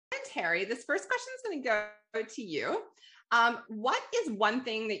Terry, this first question is going to go to you. What is one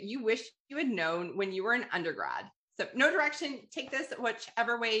thing that you wish you had known when you were an undergrad? So no direction, take this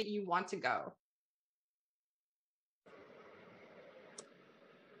whichever way you want to go.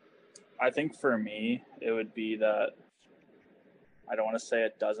 I think for me, it would be that I don't want to say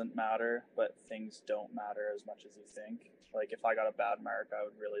it doesn't matter, but things don't matter as much as you think. Like if I got a bad mark, I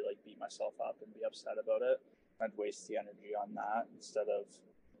would really like beat myself up and be upset about it. I'd waste the energy on that instead of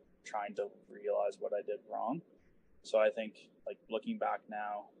trying to realize what I did wrong. So I think like looking back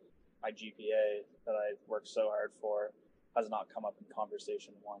now, my GPA that I worked so hard for has not come up in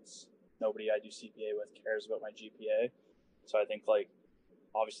conversation once. Nobody I do CPA with cares about my GPA. So I think like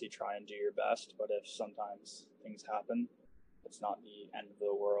obviously try and do your best, but if sometimes things happen, it's not the end of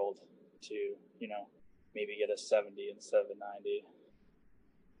the world to, you know, maybe get a 70 instead of a 90.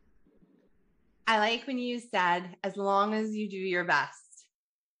 I like when you said, as long as you do your best,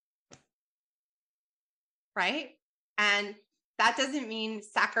 right? And that doesn't mean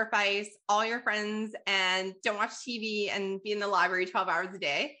sacrifice all your friends and don't watch TV and be in the library 12 hours a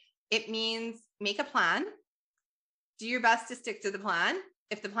day. It means make a plan, do your best to stick to the plan.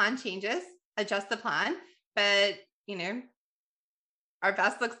 If the plan changes, adjust the plan. But, you know, our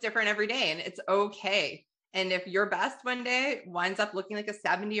best looks different every day and it's okay. And if your best one day winds up looking like a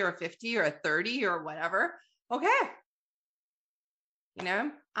 70 or a 50 or a 30 or whatever, okay. You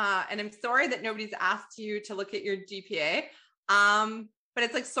know, and I'm sorry that nobody's asked you to look at your GPA. But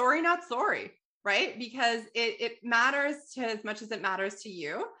it's like, sorry, not sorry, right? Because it matters to as much as it matters to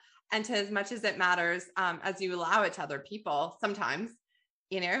you and to as much as it matters as you allow it to other people sometimes,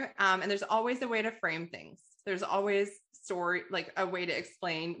 you know, and there's always a way to frame things. There's always story, like a way to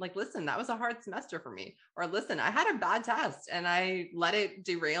explain, like, listen, that was a hard semester for me, or listen, I had a bad test and I let it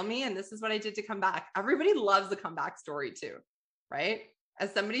derail me. And this is what I did to come back. Everybody loves a comeback story too, right?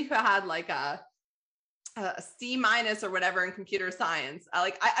 As somebody who had like a C- or whatever in computer science,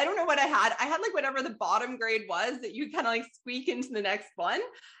 I don't know what I had. I had like whatever the bottom grade was that you kind of like squeak into the next one.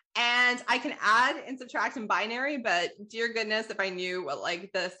 And I can add and subtract in binary, but dear goodness, if I knew what like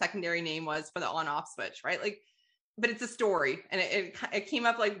the secondary name was for the on-off switch, right? Like, but it's a story. And it came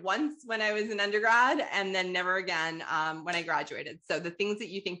up like once when I was in undergrad and then never again when I graduated. So the things that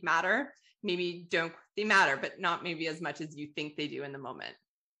you think matter, maybe they matter, but not maybe as much as you think they do in the moment.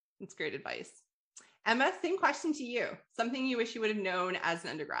 It's great advice. Emma, same question to you. Something you wish you would have known as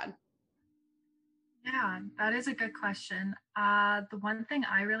an undergrad. Yeah, that is a good question. The one thing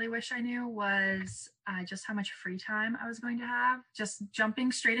I really wish I knew was just how much free time I was going to have. Just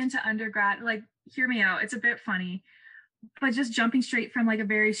jumping straight into undergrad, like, hear me out, it's a bit funny, but just jumping straight from like a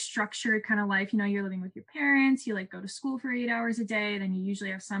very structured kind of life, you know, you're living with your parents, you like go to school for 8 hours a day, then you usually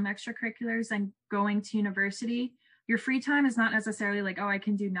have some extracurriculars, then going to university, your free time is not necessarily like, oh, I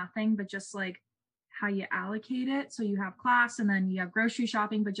can do nothing, but just like how you allocate it. So you have class and then you have grocery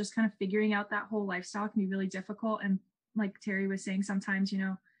shopping, but just kind of figuring out that whole lifestyle can be really difficult. And like Terry was saying, sometimes, you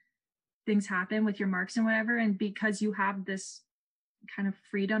know, things happen with your marks and whatever. And because you have this kind of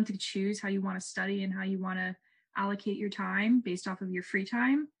freedom to choose how you want to study and how you want to allocate your time based off of your free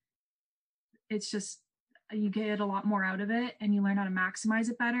time, it's just, you get a lot more out of it and you learn how to maximize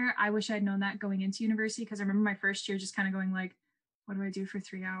it better. I wish I'd known that going into university, because I remember my first year just kind of going like, what do I do for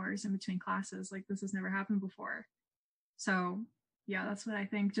 3 hours in between classes? Like, this has never happened before. So yeah, that's what I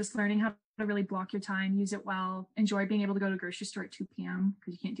think. Just learning how to really block your time, use it well, enjoy being able to go to the grocery store at 2 p.m.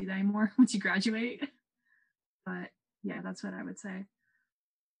 because you can't do that anymore once you graduate. But yeah, that's what I would say.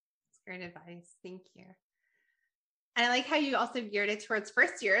 That's great advice. Thank you. And I like how you also geared it towards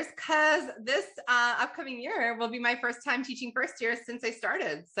first years, because this upcoming year will be my first time teaching first years since I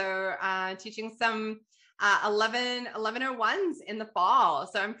started. So teaching some 1101s in the fall.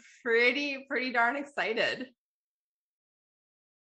 So I'm pretty darn excited.